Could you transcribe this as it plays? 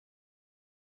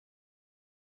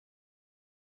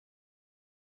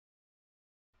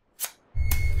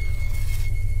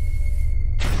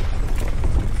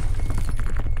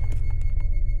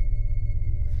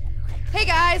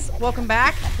guys, welcome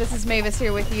back. This is Mavis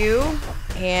here with you,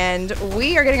 and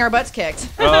we are getting our butts kicked.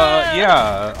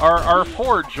 Yeah, our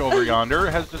forge over yonder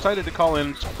has decided to call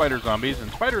in spider zombies, and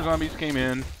spider zombies came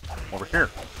in over here.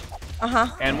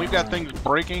 And we've got things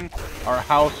breaking our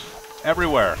house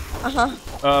everywhere.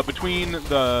 Between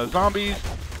the zombies,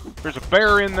 there's a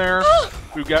bear in there.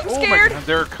 We've got I'm scared.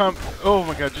 Oh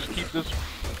my god, just keep this.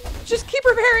 Just keep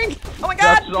repairing. Oh my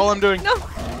god. That's all I'm doing. No.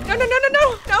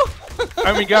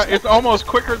 I mean, God, it's almost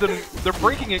quicker than they're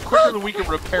breaking it quicker than we can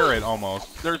repair it.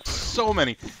 Almost. There's so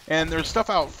many, and there's stuff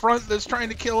out front that's trying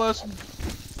to kill us.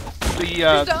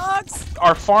 There's dogs.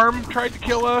 Our farm tried to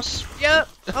kill us. Yep.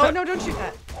 Oh no! Don't shoot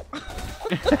that.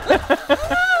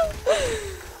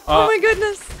 Oh my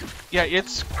goodness. Yeah,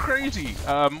 it's crazy.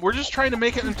 We're just trying to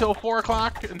make it until 4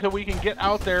 o'clock until we can get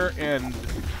out there and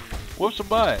whoop some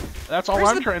butt. That's all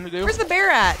I'm trying to do. Where's the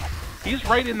bear at? He's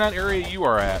right in that area you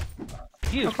are at.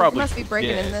 He is probably He must be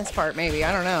breaking dead. in this part, maybe.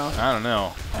 I don't know. I don't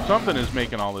know. Something is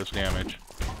making all this damage.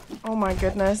 Oh my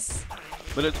goodness.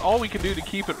 But it's all we can do to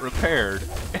keep it repaired.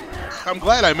 I'm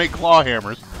glad I make claw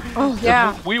hammers. Oh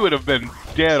yeah. We would have been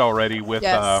dead already with.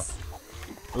 Yes.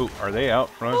 Ooh, are they out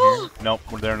front here? Nope,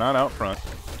 they're not out front.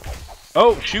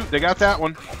 Oh shoot, they got that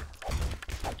one.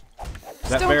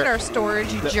 Just don't get our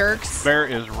storage, you jerks. Bear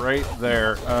is right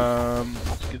there.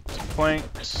 Let's get some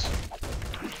planks.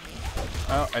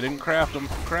 Oh, I didn't craft them.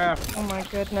 Craft. Oh my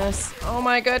goodness. Oh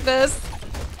my goodness.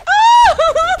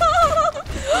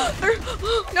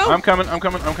 No. I'm coming.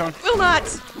 Will not.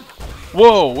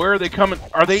 Whoa, where are they coming?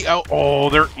 Are they out? Oh,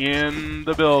 they're in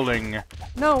the building.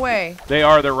 No way. They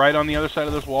are. They're right on the other side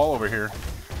of this wall over here.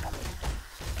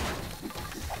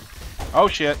 Oh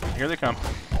shit, here they come.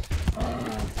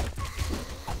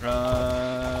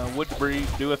 Wood debris,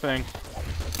 do a thing.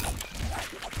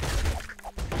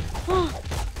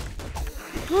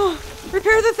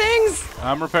 Repair the things!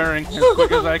 I'm repairing as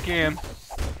quick as I can. Do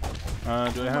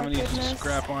I have any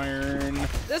scrap iron?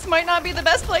 This might not be the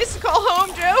best place to call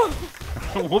home, Joe.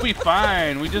 We'll be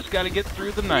fine. We just got to get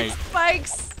through the night.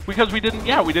 Spikes. Because we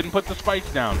didn't put the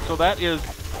spikes down. So that is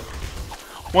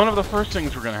one of the first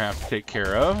things we're going to have to take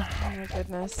care of. Oh my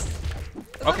goodness.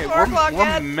 Okay,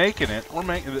 we're making it. We're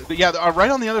making it. Yeah,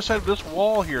 right on the other side of this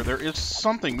wall here, there is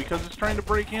something because it's trying to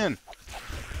break in.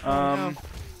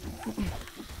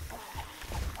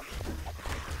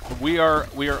 We are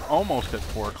almost at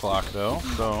 4 o'clock though,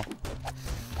 so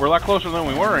we're a lot closer than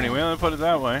we were anyway. Let me put it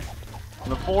that way.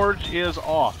 The forge is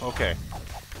off. Okay.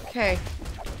 Okay.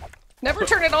 Never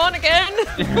turn it on again.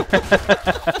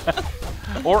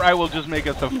 Or I will just make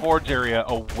us a forge area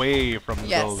away from the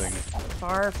building.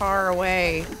 Far, far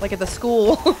away, like at the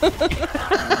school.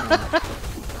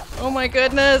 Oh my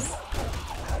goodness.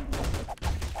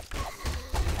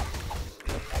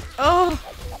 Oh.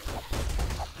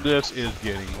 This is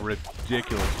getting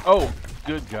ridiculous. Oh,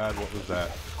 good God, what was that?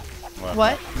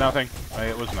 What? Nothing.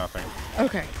 It was nothing.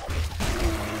 Okay.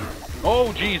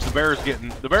 Oh, geez, the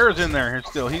bear's in there here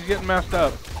still. He's getting messed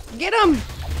up. Get him!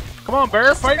 Come on,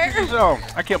 bear, fight for yourself.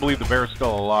 I can't believe the bear's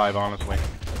still alive, honestly.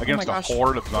 Against a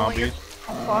horde of zombies.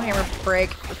 Claw hammer break.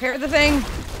 Repair the thing.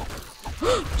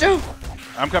 Joe!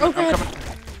 I'm coming, I'm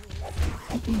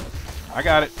coming. I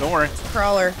got it, don't worry. It's a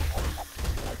crawler.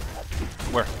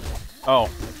 Where? Oh,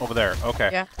 over there. Okay.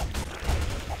 Yeah.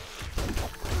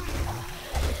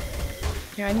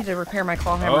 Yeah, I need to repair my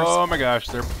claw hammers. Oh my gosh,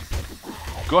 they're...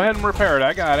 Go ahead and repair it.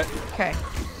 I got it. Okay.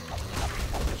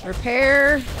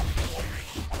 Repair.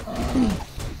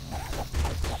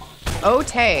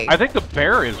 Okay. I think the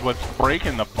bear is what's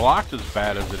breaking the blocks as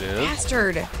bad as it is.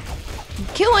 Bastard.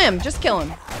 Kill him. Just kill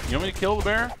him. You want me to kill the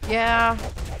bear? Yeah.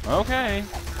 Okay.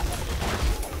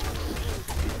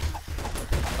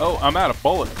 Oh, I'm out of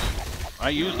bullets. I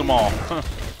used them all.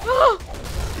 Oh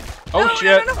No,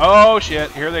 shit! no. Oh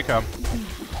shit! Here they come.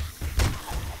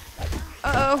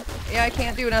 Uh-oh. Yeah, I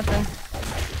can't do nothing.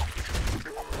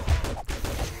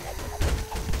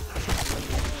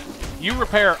 You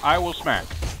repair, I will smack.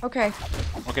 Okay.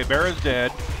 Okay, bear is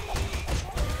dead.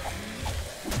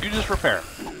 You just repair.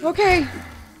 Okay.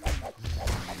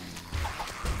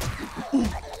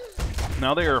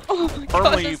 Now they are zombies.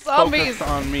 firmly focused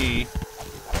on me.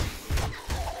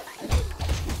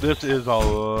 This is a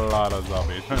lot of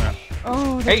zombies.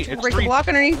 Oh, hey, it's break the block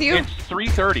underneath you? It's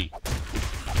 3:30.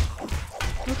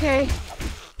 Okay.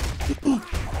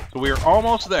 So we are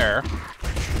almost there.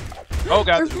 Oh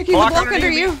god, There's a block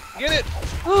under you. Get it!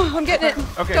 Oh, I'm getting it.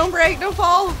 Okay. Don't break, don't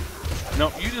fall.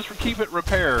 No, you just keep it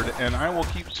repaired, and I will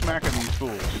keep smacking these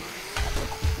fools.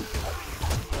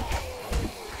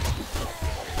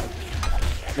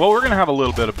 Well, we're going to have a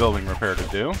little bit of building repair to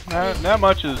do. Not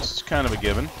much is kind of a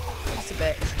given. Just a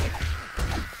bit.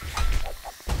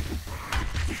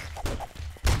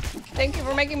 Thank you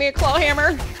for making me a claw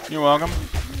hammer. You're welcome.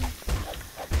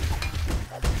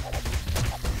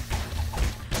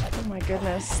 Oh my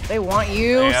goodness. They want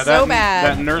you Yeah, so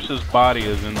bad. That nurse's body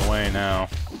is in the way now.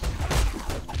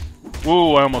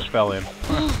 Ooh, I almost fell in.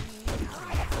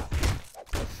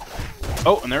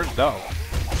 Oh, and there's Doe.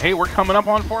 Hey, we're coming up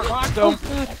on 4 o'clock, though. Oh,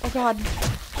 God. Oh, God.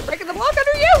 Breaking the block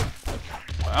under you.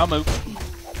 I'll move.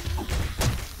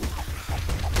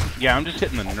 Yeah, I'm just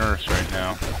hitting the nurse right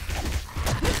now.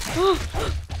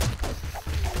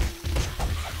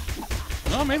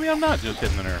 No, maybe I'm not just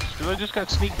hitting the nurse, because I just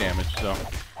got sneak damage, so.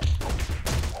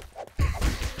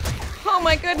 Oh,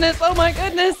 my goodness. Oh, my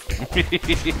goodness.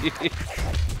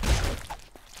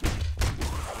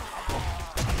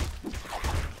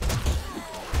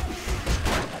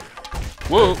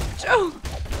 Whoa! Joe!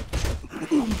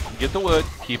 Get the wood,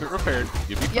 keep it repaired,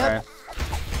 you'll be fine.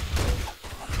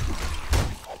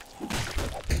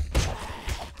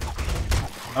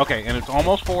 Okay, and it's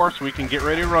almost 4, so we can get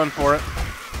ready to run for it.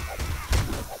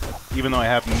 Even though I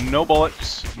have no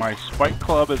bullets, my spike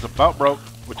club is about broke,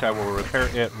 which I will repair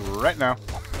it right now.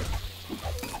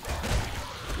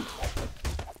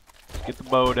 Let's get the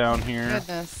bow down here.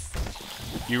 Goodness.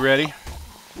 You ready?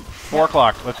 4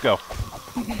 o'clock, let's go.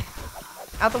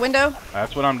 Out the window?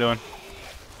 That's what I'm doing.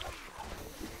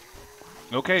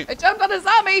 Okay. I jumped on a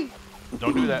zombie!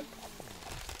 Don't do that.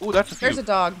 Ooh, that's a few. There's a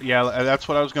dog. Yeah, that's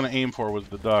what I was going to aim for, was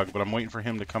the dog, but I'm waiting for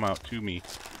him to come out to me.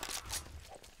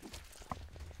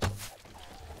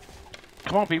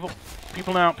 Come on, people.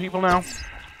 People now, people now.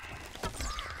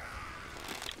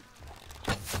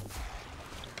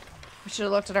 We should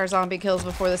have looked at our zombie kills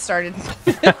before this started.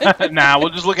 Nah,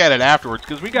 we'll just look at it afterwards,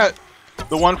 because we got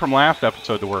the one from last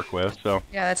episode to work with, so.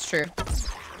 Yeah, that's true.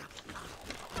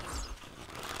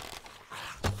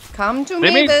 Come to They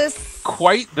me, made this.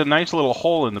 quite the nice little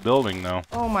hole in the building, though.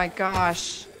 Oh my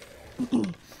gosh.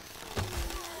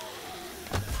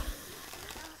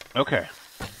 Okay.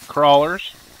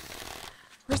 Crawlers.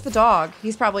 Where's the dog?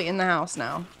 He's probably in the house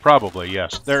now. Probably,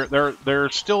 yes. They're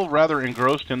still rather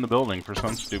engrossed in the building for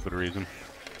some stupid reason.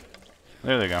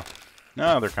 There they go.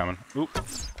 No, they're coming. Oop.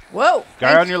 Whoa!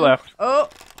 Guy on your left. Oh.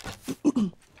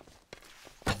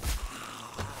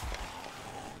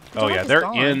 Oh yeah,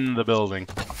 they're in the building.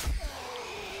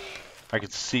 I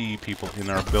could see people in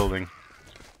our building.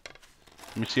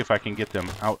 Let me see if I can get them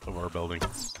out of our building.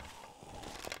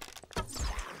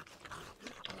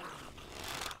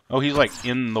 Oh, he's like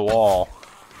in the wall.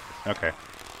 Okay.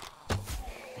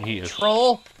 He is.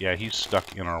 Troll. Yeah, he's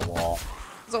stuck in our wall.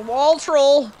 It's a wall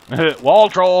troll. Wall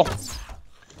troll.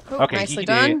 Oh, Okay, nicely he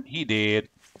done. did. He did.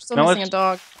 Still Now missing a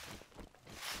dog.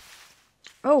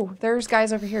 Oh, there's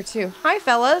guys over here too. Hi,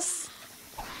 fellas.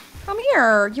 Come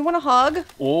here. You want a hug?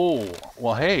 Oh,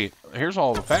 well, hey, here's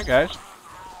all the fat guys.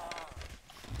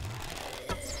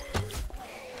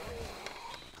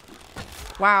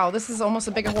 Wow, this is almost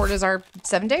as big a horde as our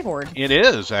 7-day horde. It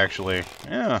is, actually.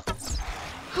 Yeah.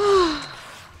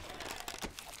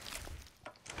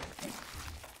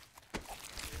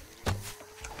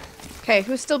 Okay,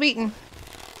 who's still beaten?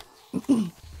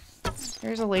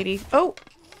 There's a lady. Oh!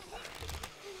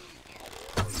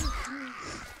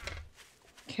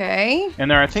 Okay.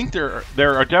 And I think there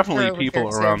are definitely They're over people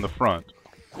here, too. around the front.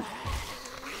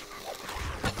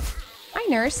 Hi,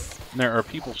 nurse. And there are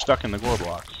people stuck in the gore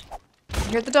blocks.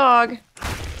 Here's the dog.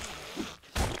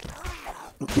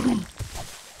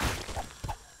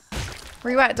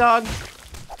 Where you at, dog?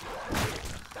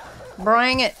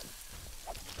 Bring it.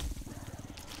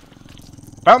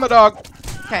 Found the dog.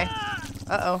 Okay.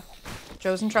 Uh-oh.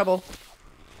 Joe's in trouble.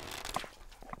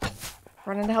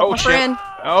 Running to help my friend.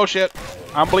 Oh shit!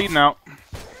 I'm bleeding out.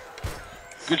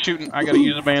 Good shooting. I gotta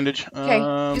use a bandage. Okay,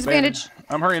 use a bandage.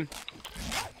 I'm hurrying.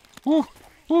 Woo,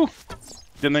 woo.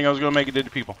 Didn't think I was gonna make it. Did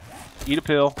to people. Eat a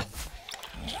pill.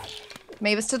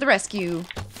 Mavis to the rescue.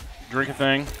 Drink a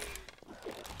thing.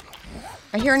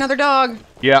 I hear another dog.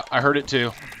 Yeah, I heard it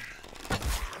too.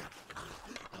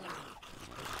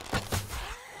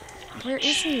 Where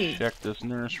is he? Check this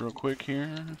nurse real quick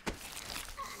here.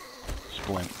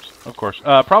 Splinters, of course.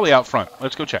 Probably out front.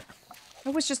 Let's go check. I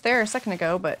was just there a second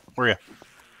ago, but Where are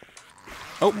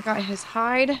you? I got his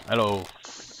hide. Hello,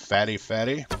 fatty.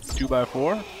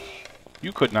 2x4.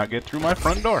 You could not get through my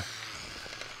front door.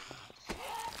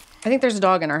 I think there's a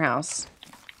dog in our house.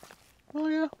 Oh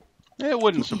yeah, it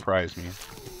wouldn't surprise me.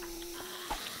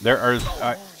 There are.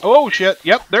 Oh shit!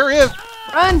 Yep, there is.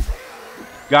 Run!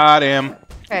 Got him.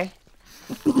 Okay.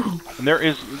 And there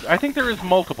is. I think there is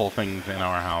multiple things in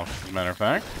our house. As a matter of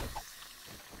fact.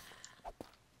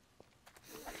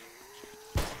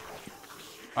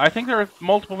 I think there are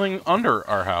multiple things under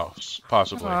our house,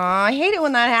 possibly. I hate it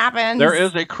when that happens. There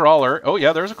is a crawler. Oh,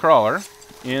 yeah, there's a crawler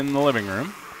in the living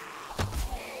room.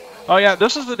 Oh, yeah,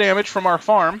 this is the damage from our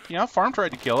farm. Yeah, farm tried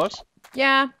to kill us.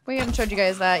 Yeah, we haven't showed you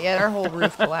guys that yet. Our whole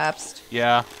roof collapsed.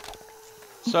 Yeah.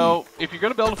 So, if you're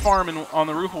going to build a farm on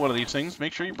the roof of one of these things,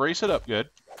 make sure you brace it up good.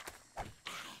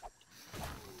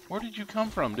 Where did you come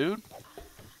from, dude?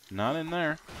 Not in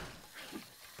there.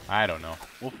 I don't know.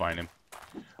 We'll find him.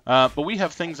 But we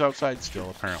have things outside still,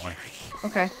 apparently.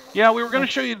 Okay. Yeah, we were going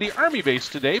to show you the army base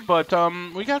today, but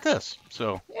we got this.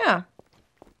 So. Yeah.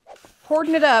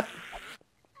 Hoarding it up.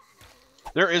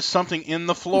 There is something in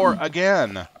the floor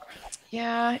again.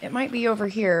 Yeah, it might be over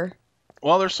here.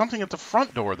 Well, there's something at the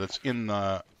front door that's in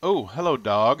the... Oh, hello,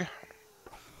 dog.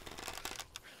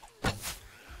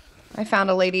 I found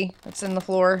a lady that's in the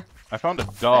floor. I found a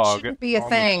dog. That shouldn't be a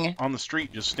thing. On the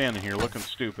street just standing here looking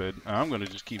stupid. I'm going to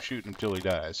just keep shooting until he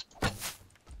dies.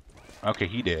 Okay,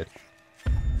 he did.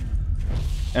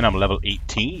 And I'm level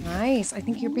 18. Nice. I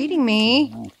think you're beating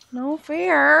me. No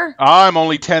fair. I'm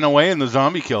only 10 away in the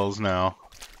zombie kills now.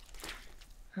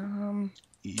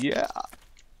 Yeah.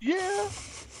 Yeah.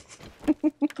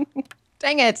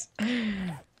 Dang it.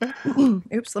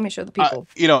 Oops, let me show the people.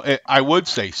 You know, I would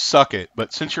say suck it,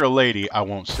 but since you're a lady, I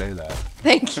won't say that.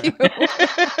 Thank you.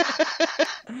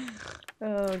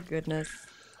 Oh, goodness.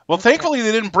 Well, thankfully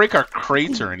they didn't break our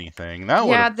crates or anything.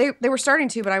 That they were starting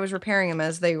to, but I was repairing them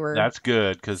as they were. That's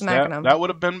good, because that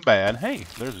would have been bad. Hey,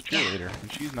 there's a cheerleader,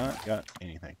 and she's not got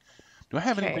anything. Do I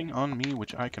have anything on me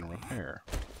which I can repair?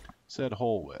 Said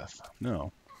hole with.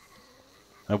 No.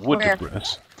 I have wood debris.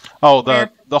 Oh,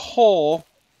 the hole.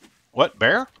 What,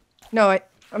 bear? No,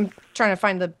 I'm trying to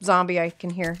find the zombie I can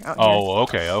hear out here. Oh,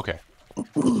 okay.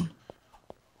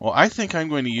 Well, I think I'm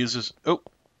going to use this. Oh.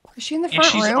 Is she in the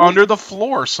front room? She's under the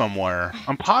floor somewhere.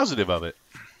 I'm positive of it.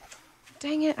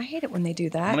 Dang it, I hate it when they do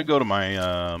that. I'm going to go to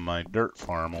my my dirt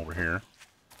farm over here.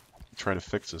 Try to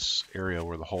fix this area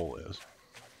where the hole is.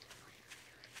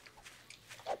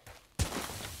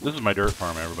 This is my dirt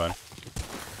farm, everybody.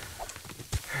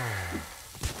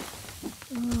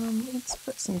 Let's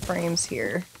put some frames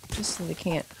here, just so they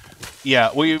can't.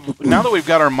 Yeah, now that we've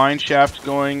got our mine shaft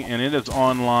going and it is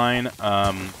online,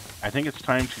 I think it's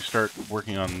time to start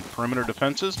working on perimeter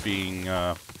defenses, being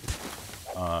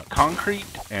concrete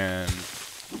and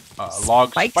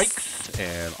log spikes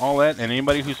and all that. And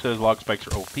anybody who says log spikes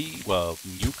are OP, well,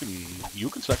 you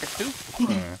can suck it too.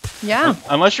 Yeah.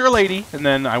 Unless you're a lady, and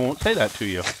then I won't say that to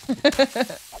you.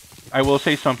 I will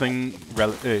say something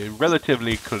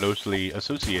relatively closely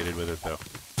associated with it, though.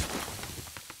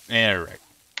 All right.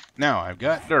 Now I've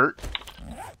got dirt,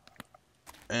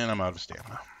 and I'm out of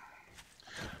stamina.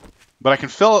 But I can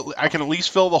fill it. I can at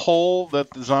least fill the hole that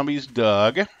the zombies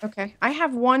dug. Okay. I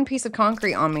have one piece of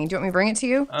concrete on me. Do you want me to bring it to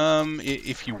you?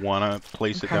 If you want to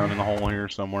place it down in the hole here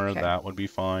somewhere, that would be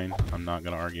fine. I'm not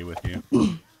going to argue with you.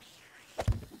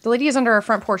 The lady is under our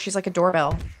front porch. She's like a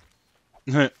doorbell.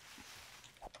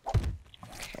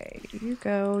 Okay, you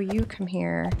go. You come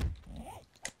here.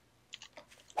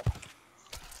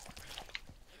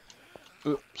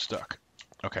 Oop, stuck.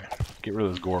 Okay, get rid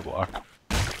of this gore block.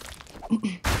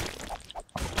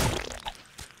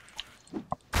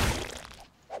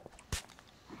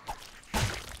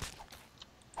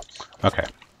 Okay,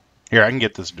 here I can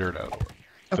get this dirt out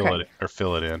of the way.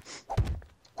 Fill it in.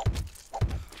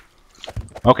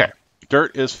 Okay,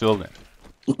 dirt is filled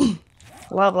in.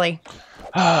 Lovely.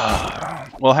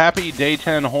 Well, happy day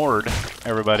 10 Horde,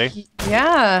 everybody.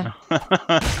 Yeah.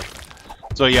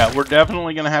 So yeah, we're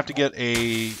definitely gonna have to get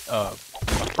a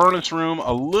furnace room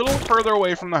a little further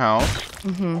away from the house.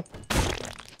 Mm-hmm.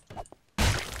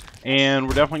 And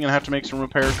we're definitely gonna have to make some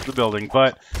repairs to the building,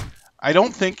 but I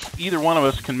don't think either one of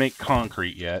us can make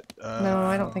concrete yet. No,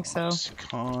 I don't think so.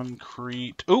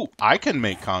 Concrete. Ooh, I can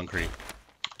make concrete.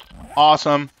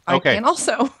 Awesome. Okay. I can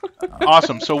also.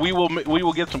 Awesome. So we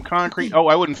will get some concrete. Oh,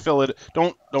 I wouldn't fill it.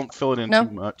 Don't fill it in too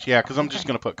much. Yeah, because I'm just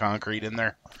gonna put concrete in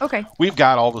there. Okay. We've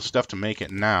got all the stuff to make it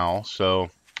now, so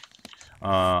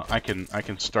I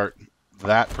can start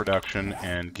that production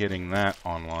and getting that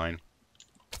online.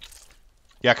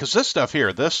 Yeah, because this stuff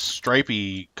here, this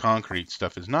stripy concrete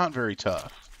stuff, is not very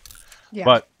tough. Yeah.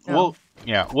 But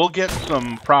we'll get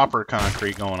some proper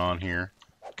concrete going on here.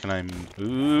 Can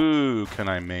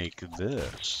I make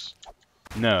this?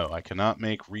 No, I cannot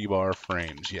make rebar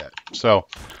frames yet. So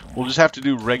we'll just have to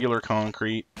do regular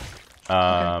concrete,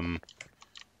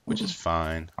 which is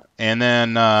fine. And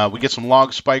then we get some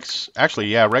log spikes. Actually,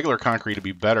 yeah, regular concrete would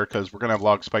be better because we're going to have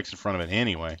log spikes in front of it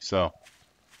anyway. So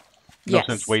no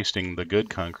sense wasting the good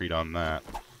concrete on that.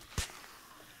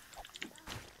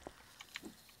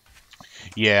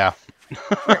 Yeah.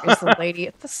 Where is the lady?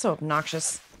 That's so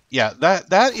obnoxious. Yeah,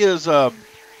 that is a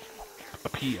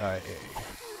PIA.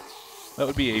 That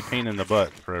would be a pain in the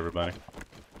butt for everybody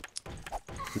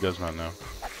who does not know.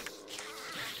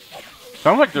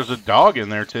 Sounds like there's a dog in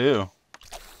there too.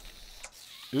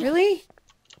 Oops. Really?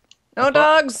 No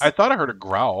dogs. I thought I heard a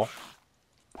growl.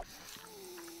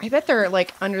 I bet they're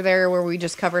like under there where we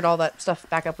just covered all that stuff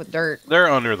back up with dirt. They're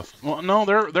under the no,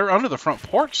 they're under the front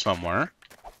porch somewhere.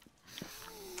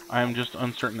 I'm just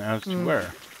uncertain as to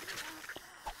where.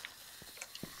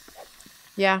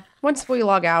 Yeah, once we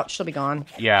log out, she'll be gone.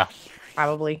 Yeah.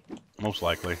 Probably. Most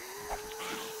likely.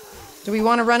 Do we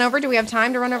want to run over? Do we have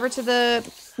time to run over to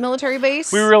the military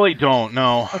base? We really don't,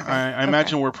 no. Okay. I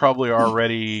imagine we're probably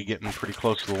already getting pretty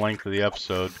close to the length of the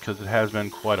episode, because it has been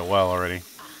quite a while already.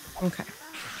 Okay.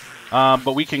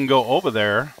 But we can go over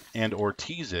there and or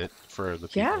tease it for the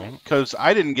people. Because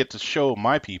I didn't get to show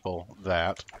my people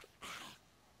that.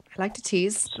 I like to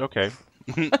tease. Okay.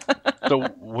 So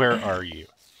where are you?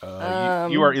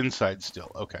 You are inside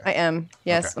still. Okay. I am.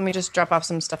 Yes. Okay. Let me just drop off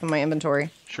some stuff in my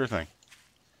inventory. Sure thing.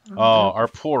 Oh, our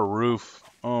poor roof.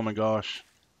 Oh my gosh.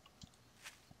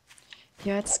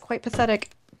 Yeah, it's quite pathetic.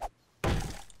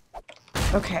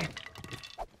 Okay.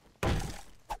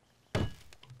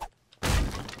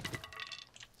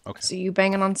 Okay. So you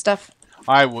banging on stuff?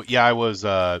 Yeah, I was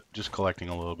just collecting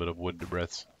a little bit of wood debris.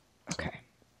 Okay.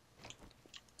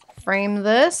 Frame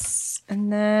this,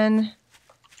 and then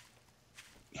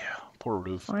Yeah, poor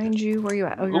roof. find you. Where you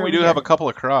at? Oh, you're Oh, we over do here. have a couple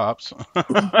of crops. We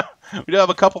do have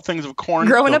a couple things of corn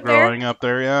Growing still up there? growing up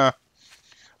there. Yeah,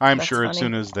 I'm That's sure as funny.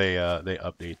 soon as they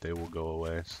update, they will go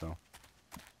away. So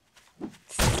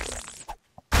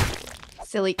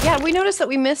Silly. Yeah, we noticed that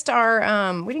we missed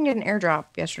our we didn't get an airdrop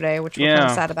yesterday, which we're kind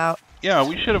of sad about. yeah,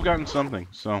 we should have gotten something.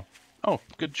 So, oh,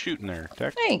 good shooting there,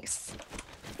 Tech. Thanks.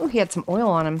 Oh, he had some oil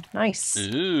on him. Nice.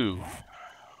 Ooh.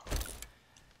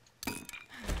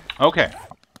 Okay.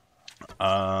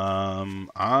 I'm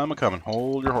a coming.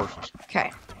 Hold your horses.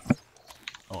 Okay.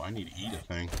 Oh, I need to eat a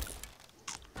thing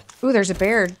Ooh, there's a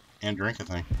bear. and drink a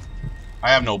thing. I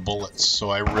have no bullets, so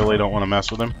I really don't want to mess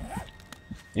with him.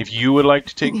 If you would like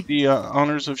to take the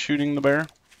honors of shooting the bear,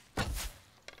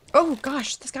 Oh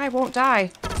gosh, this guy won't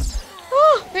die.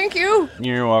 Oh, thank you.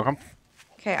 you're welcome.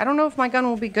 Okay, I don't know if my gun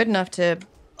will be good enough to.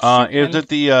 Is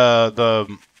it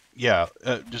yeah?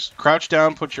 Just crouch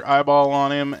down, put your eyeball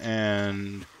on him,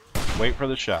 and wait for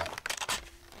the shot.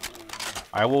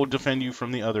 I will defend you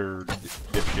from the other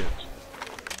dipshits.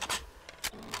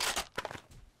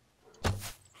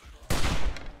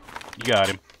 You got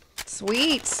him.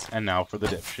 Sweet. And now for the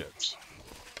dipshits.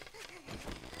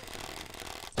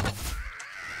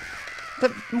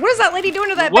 But what is that lady doing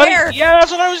to that What? bear? Yeah,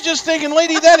 that's what I was just thinking,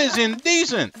 lady. That is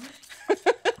indecent.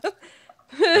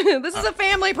 This is a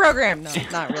family program. No,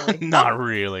 not really. Not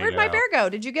really. Where'd my bear go?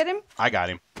 Did you get him? I got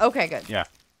him. Okay, good. Yeah.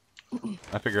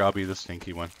 I figure I'll be the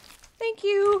stinky one. Thank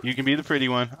you. You can be the pretty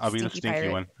one. I'll be the Stinky stinky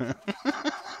one.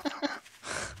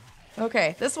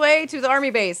 Okay, this way to the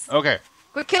army base. Okay.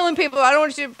 Quit killing people. I don't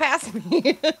want you to pass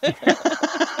me.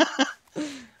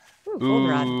 Ooh,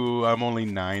 goldenrod. Ooh, I'm only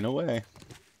 9 away.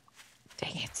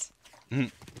 Dang it.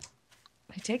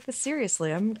 I take this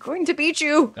seriously. I'm going to beat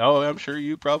you. Oh, I'm sure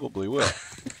you probably will.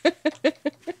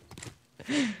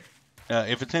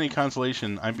 If it's any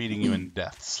consolation, I'm beating you in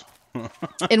deaths.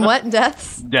 In what?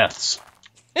 Deaths? Deaths.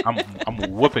 I'm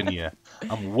whooping you.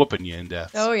 I'm whooping you in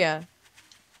deaths. Oh, yeah.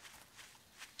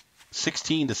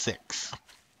 16-6.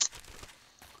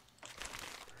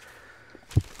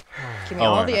 Give me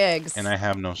all the eggs. And I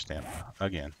have no stamina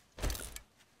again.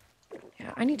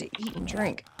 Yeah, I need to eat and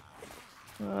drink.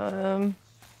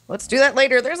 Let's do that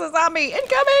later. There's a zombie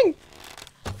incoming.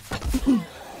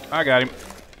 I got him.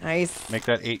 Nice. Make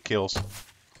that 8 kills.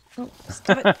 Oh,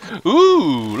 stop it.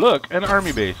 Ooh, look, an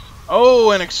army base.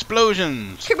 Oh, and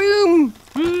explosions. Kaboom!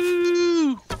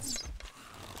 Woo!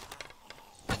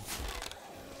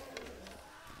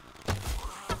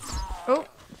 Oh,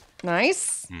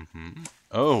 nice.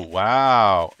 Oh,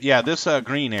 wow. Yeah, this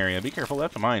green area. Be careful,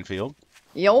 that's a minefield.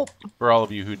 Yup. For all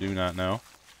of you who do not know.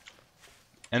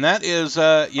 And that is,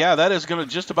 yeah, that is going to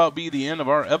just about be the end of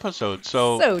our episode.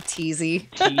 So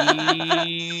teasy.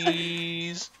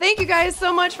 Tease. Thank you guys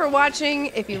so much for watching.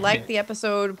 If you liked the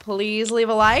episode, please leave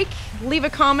a like, leave a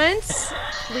comment,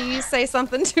 please say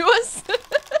something to us.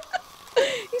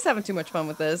 He's having too much fun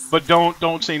with this. But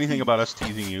don't say anything about us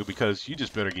teasing you, because you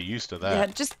just better get used to that.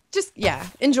 Yeah,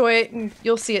 just enjoy it, and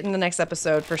you'll see it in the next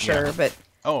episode for sure. Yeah.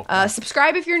 But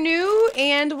subscribe if you're new,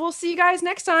 and we'll see you guys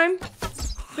next time.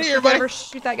 See you, everybody. Never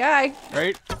shoot that guy.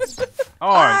 Right?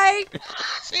 All right. Bye.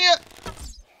 See ya.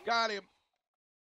 Got him.